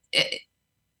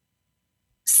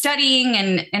 studying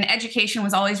and education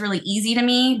was always really easy to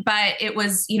me, but it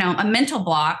was, a mental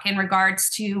block in regards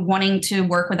to wanting to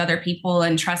work with other people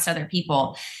and trust other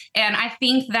people. And I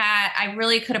think that I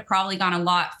really could have probably gone a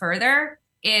lot further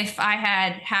if I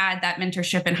had that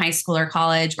mentorship in high school or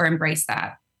college, or embraced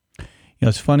that.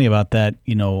 It's funny about that.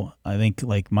 I think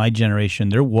like my generation,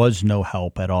 there was no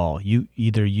help at all.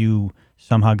 You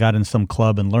somehow got in some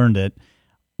club and learned it,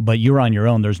 but you're on your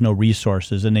own. There's no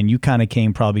resources. And then you kind of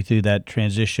came probably through that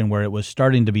transition where it was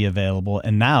starting to be available,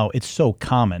 and now it's so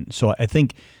common. So I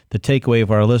think the takeaway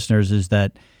of our listeners is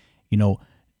that,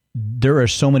 there are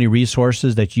so many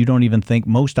resources that you don't even think.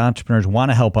 Most entrepreneurs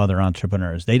want to help other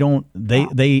entrepreneurs. They don't,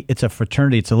 it's a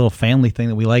fraternity. It's a little family thing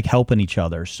that we like helping each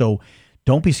other. So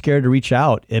don't be scared to reach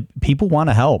out. People want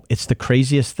to help. It's the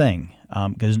craziest thing.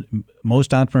 Because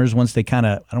most entrepreneurs, once they kind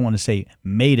of, I don't want to say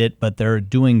made it, but they're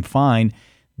doing fine,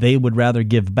 they would rather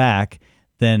give back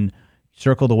than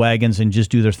circle the wagons and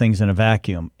just do their things in a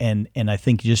vacuum. And I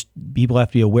think just people have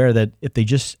to be aware that if they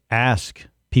just ask,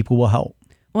 people will help.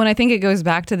 Well, and I think it goes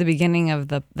back to the beginning of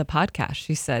the podcast.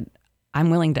 She said,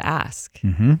 I'm willing to ask,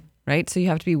 right? So you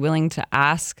have to be willing to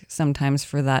ask sometimes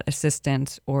for that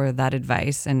assistance or that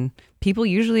advice. And people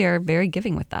usually are very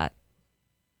giving with that.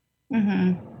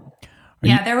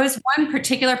 Yeah, there was one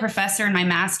particular professor in my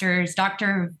master's,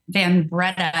 Dr. Van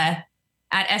Breda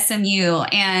at SMU,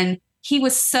 and he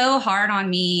was so hard on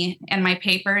me and my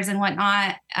papers and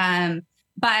whatnot.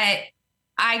 But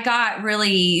I got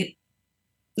really,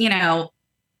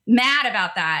 mad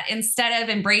about that instead of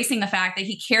embracing the fact that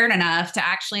he cared enough to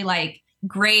actually like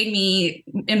grade me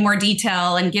in more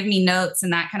detail and give me notes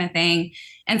and that kind of thing.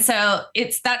 And so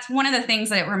that's one of the things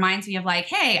that it reminds me of like,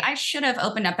 hey, I should have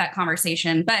opened up that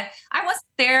conversation, but I wasn't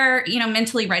there,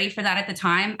 mentally ready for that at the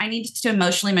time. I needed to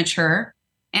emotionally mature.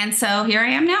 And so here I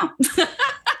am now.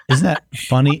 Isn't that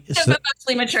funny?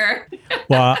 Emotionally mature.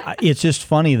 Well, it's just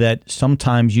funny that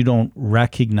sometimes you don't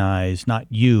recognize, not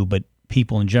you, but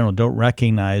people in general don't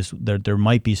recognize that there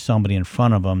might be somebody in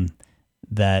front of them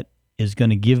that is going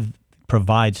to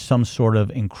provide some sort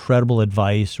of incredible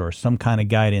advice or some kind of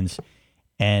guidance.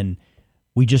 And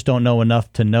we just don't know enough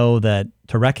to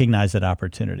recognize that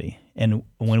opportunity. And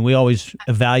when we always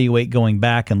evaluate going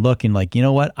back and looking like, you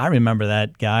know what, I remember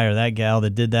that guy or that gal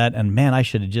that did that. And man,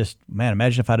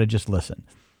 imagine if I'd have just listened.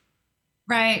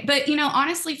 Right. But,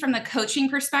 honestly, from the coaching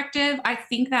perspective, I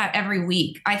think that every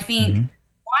week, I think,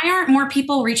 why aren't more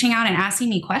people reaching out and asking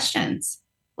me questions?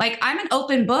 Like, I'm an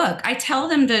open book. I tell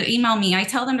them to email me. I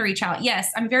tell them to reach out.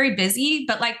 Yes, I'm very busy,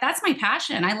 but like, that's my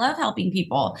passion. I love helping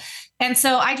people. And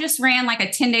so I just ran like a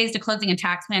 10 days to closing a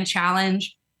tax plan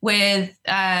challenge with,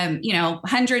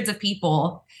 hundreds of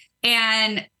people,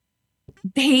 and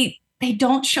they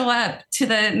don't show up to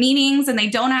the meetings and they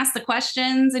don't ask the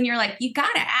questions. And you're like, you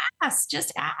got to ask,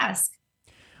 just ask.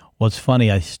 Well, it's funny.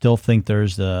 I still think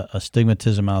there's a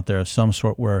stigmatism out there of some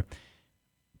sort where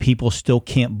people still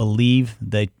can't believe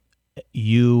that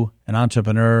you, an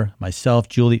entrepreneur, myself,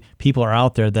 Julie, people are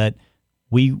out there that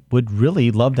we would really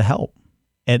love to help.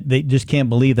 And they just can't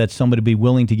believe that somebody would be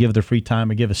willing to give their free time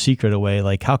or give a secret away.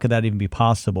 Like, how could that even be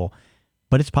possible?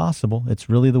 But it's possible. It's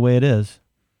really the way it is.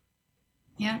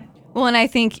 Yeah. Well, and I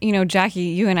think, Jackie,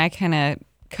 you and I kind of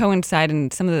coincide in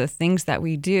some of the things that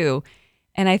we do.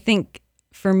 And I think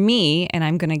for me, and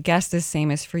I'm going to guess the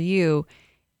same as for you,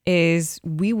 is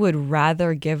we would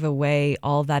rather give away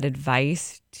all that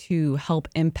advice to help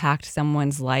impact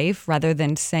someone's life rather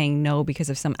than saying no because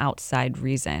of some outside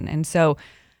reason. And so,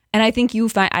 and I think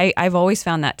I've always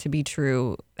found that to be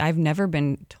true. I've never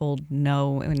been told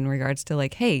no in regards to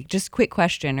like, hey, just quick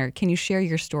question, or can you share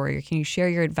your story, or can you share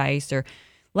your advice, or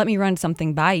let me run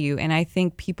something by you. And I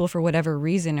think people, for whatever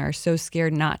reason, are so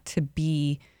scared not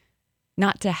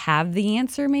to have the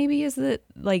answer, maybe, is that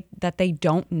like that they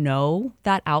don't know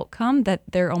that outcome, that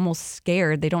they're almost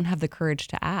scared. They don't have the courage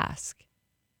to ask.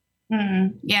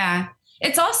 Yeah.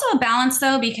 It's also a balance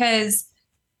though, because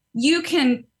you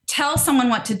can tell someone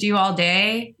what to do all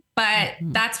day, but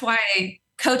that's why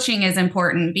coaching is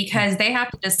important, because they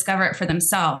have to discover it for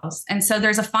themselves. And so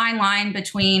there's a fine line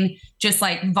between just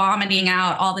like vomiting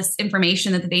out all this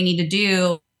information that they need to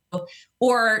do,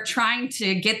 or trying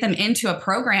to get them into a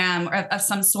program of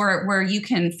some sort where you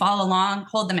can follow along,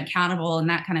 hold them accountable, and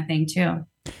that kind of thing too.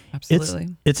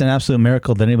 Absolutely. It's an absolute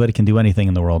miracle that anybody can do anything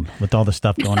in the world with all the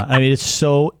stuff going on. I mean,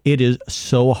 it is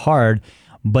so hard,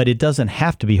 but it doesn't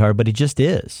have to be hard, but it just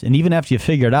is. And even after you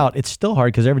figure it out, it's still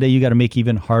hard, because every day you got to make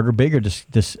even harder, bigger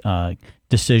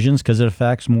decisions, because it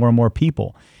affects more and more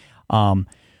people.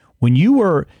 When you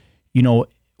were,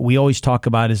 we always talk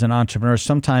about as an entrepreneur,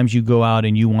 sometimes you go out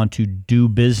and you want to do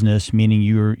business, meaning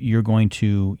you want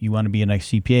to be a nice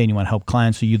CPA and you want to help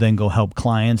clients. So you then go help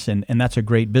clients, and that's a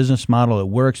great business model. It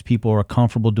works. People are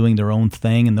comfortable doing their own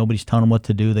thing and nobody's telling them what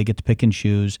to do. They get to pick and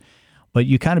choose, but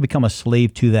you kind of become a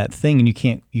slave to that thing, and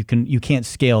you can't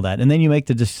scale that. And then you make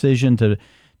the decision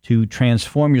to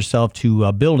transform yourself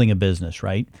to building a business,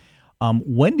 right?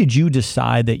 When did you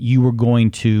decide that you were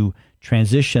going to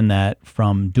transition that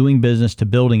from doing business to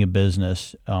building a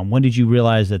business? When did you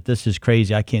realize that this is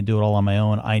crazy? I can't do it all on my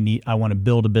own. I want to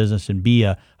build a business and be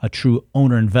a true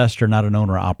owner investor, not an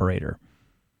owner operator.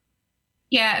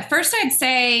 Yeah. First, I'd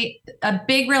say a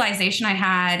big realization I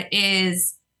had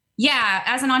is Yeah,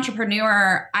 as an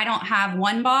entrepreneur, I don't have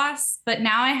one boss, but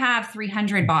now I have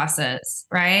 300 bosses,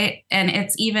 right? And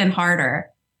it's even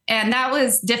harder. And that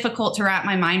was difficult to wrap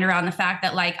my mind around, the fact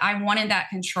that like I wanted that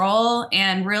control,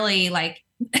 and really like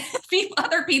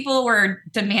other people were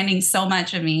demanding so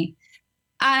much of me.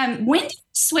 When did you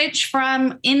switch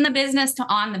from in the business to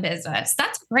on the business?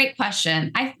 That's a great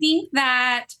question. I think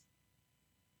that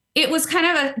it was kind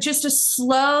of just a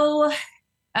slow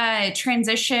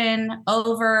transition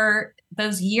over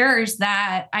those years,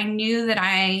 that I knew that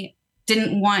I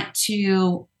didn't want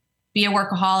to be a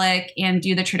workaholic and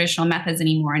do the traditional methods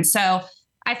anymore. And so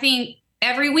I think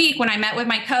every week when I met with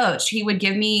my coach, he would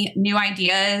give me new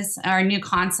ideas or a new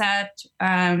concept,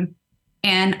 and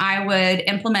I would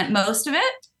implement most of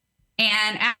it.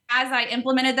 And as I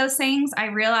implemented those things, I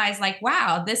realized like,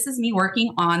 wow, this is me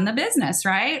working on the business,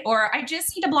 right? Or I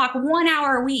just need to block 1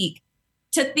 hour a week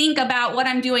to think about what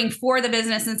I'm doing for the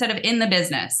business instead of in the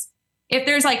business. If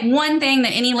there's like one thing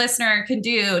that any listener can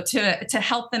do to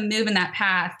help them move in that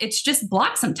path, it's just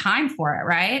block some time for it,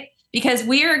 right? Because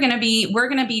we're going to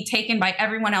be taken by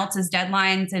everyone else's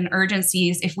deadlines and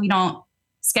urgencies if we don't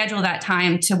schedule that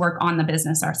time to work on the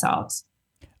business ourselves.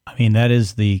 I mean, that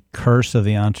is the curse of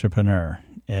the entrepreneur,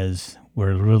 as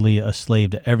we're really a slave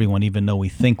to everyone. Even though we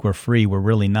think we're free, we're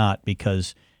really not,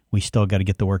 because we still got to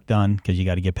get the work done, because you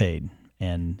got to get paid.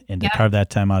 And to carve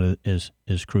that time out is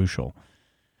crucial.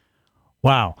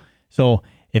 Wow. So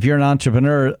if you're an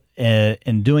entrepreneur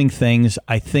and doing things,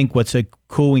 I think what's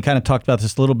cool, we kind of talked about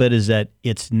this a little bit, is that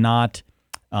it's not,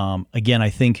 again,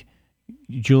 I think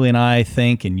Julie and I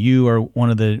think, and you are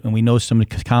and we know some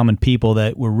common people,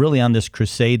 that we're really on this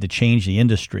crusade to change the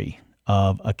industry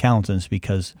of accountants,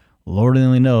 because Lord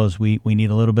only knows we need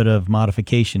a little bit of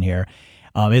modification here.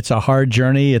 It's a hard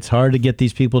journey. It's hard to get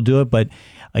these people to do it, but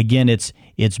again, it's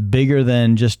bigger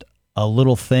than just a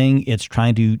little thing. It's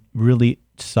trying to really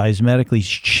seismically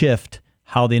shift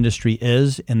how the industry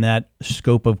is in that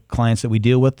scope of clients that we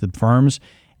deal with, the firms.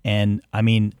 And I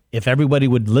mean, if everybody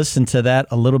would listen to that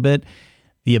a little bit,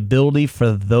 the ability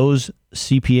for those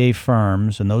CPA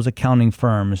firms and those accounting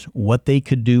firms, what they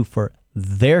could do for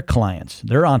their clients,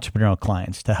 their entrepreneurial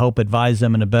clients, to help advise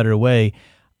them in a better way,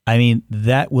 I mean,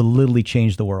 that will literally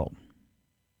change the world.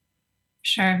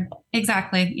 Sure.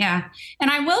 Exactly. Yeah. And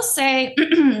I will say,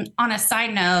 on a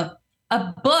side note,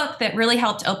 a book that really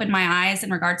helped open my eyes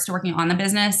in regards to working on the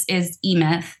business is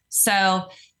E-Myth. So,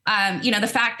 the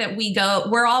fact that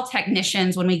we're all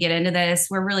technicians when we get into this,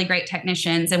 we're really great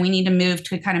technicians, and we need to move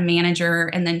to a kind of manager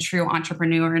and then true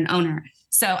entrepreneur and owner.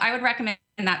 So I would recommend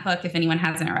that book if anyone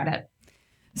hasn't read it.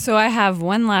 So I have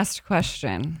one last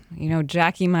question.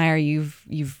 Jackie Meyer,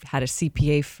 you've had a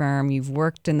CPA firm, you've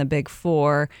worked in the Big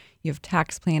Four, you have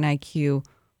tax plan IQ.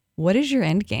 What is your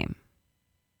end game?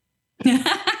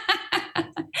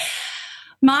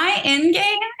 My end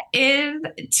game is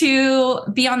to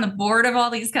be on the board of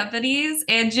all these companies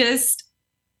and just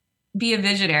be a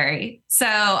visionary. So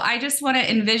I just want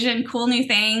to envision cool new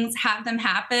things, have them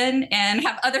happen, and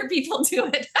have other people do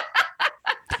it.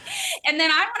 And then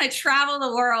I want to travel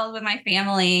the world with my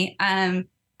family.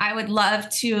 I would love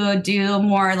to do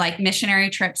more like missionary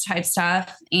trips type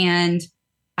stuff. And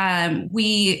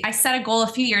I set a goal a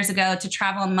few years ago to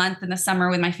travel a month in the summer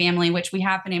with my family, which we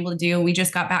have been able to do. We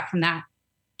just got back from that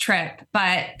trip,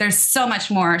 but there's so much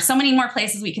more, so many more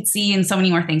places we could see, and so many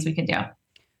more things we could do.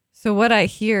 So what I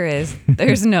hear is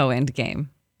there's no end game.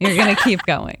 You're going to keep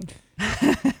going.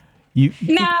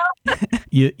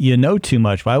 You know too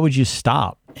much. Why would you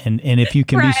stop? And if you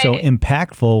can be so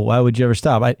impactful, why would you ever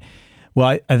stop?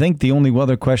 I think the only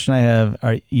other question I have,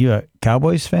 are you a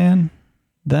Cowboys fan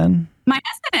then? My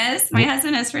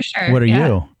husband is for sure. What are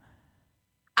you?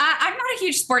 I'm not a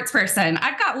huge sports person.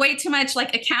 I've got way too much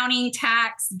like accounting,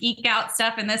 tax, geek out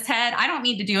stuff in this head. I don't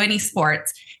need to do any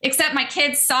sports except my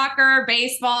kids' soccer,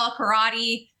 baseball,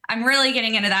 karate. I'm really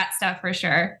getting into that stuff for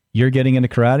sure. You're getting into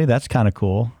karate? That's kind of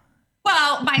cool.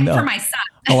 Well, for my son.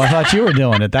 Oh, I thought you were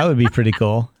doing it. That would be pretty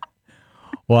cool.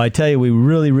 Well, I tell you, we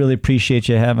really, really appreciate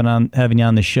you having you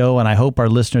on the show, and I hope our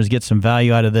listeners get some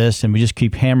value out of this, and we just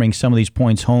keep hammering some of these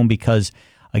points home because,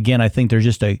 again, I think there's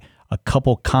just a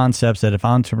couple concepts that if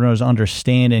entrepreneurs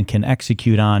understand and can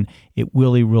execute on, it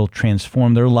really will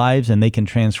transform their lives, and they can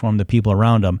transform the people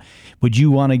around them. Would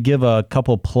you want to give a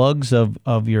couple plugs of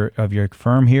your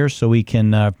firm here, so we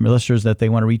can, listeners that they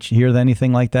want to hear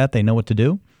anything like that, they know what to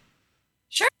do?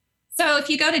 Sure. So if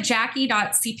you go to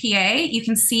jackie.cpa, you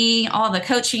can see all the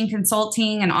coaching,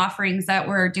 consulting, and offerings that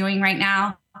we're doing right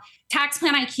now. Tax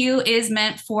Plan IQ is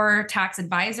meant for tax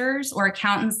advisors or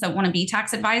accountants that want to be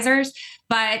tax advisors.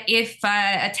 But if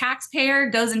a taxpayer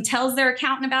goes and tells their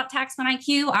accountant about Tax Fund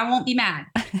IQ, I won't be mad,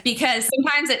 because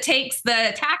sometimes it takes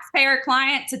the taxpayer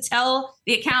client to tell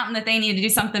the accountant that they need to do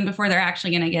something before they're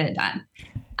actually going to get it done.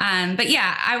 But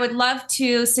yeah, I would love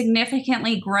to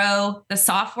significantly grow the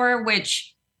software,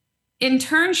 which in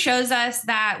turn shows us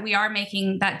that we are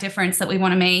making that difference that we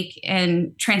want to make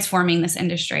in transforming this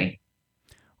industry.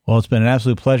 Well, it's been an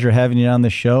absolute pleasure having you on the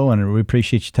show, and we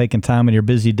appreciate you taking time in your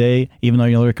busy day. Even though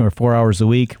you're working for 4 hours a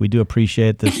week, we do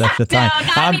appreciate this extra time.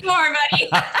 No, not anymore, buddy.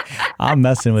 I'm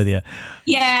messing with you.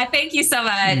 Yeah, thank you so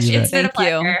much. Yeah. It's been a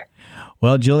pleasure.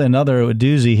 Well, Julie, another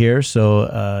doozy here,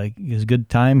 so it's a good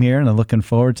time here, and I'm looking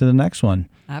forward to the next one.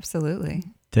 Absolutely.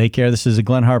 Take care. This is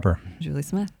Glenn Harper. Julie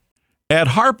Smith. At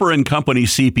Harper & Company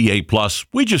CPA Plus,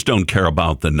 we just don't care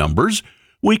about the numbers.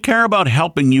 We care about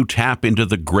helping you tap into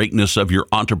the greatness of your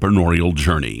entrepreneurial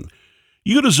journey.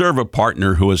 You deserve a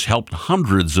partner who has helped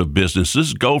hundreds of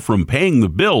businesses go from paying the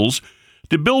bills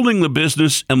to building the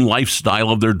business and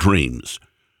lifestyle of their dreams.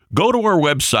 Go to our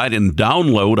website and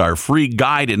download our free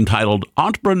guide entitled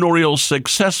Entrepreneurial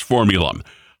Success Formula: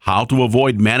 How to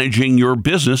Avoid Managing Your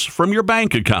Business from Your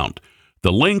Bank Account.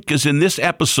 The link is in this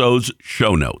episode's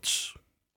show notes.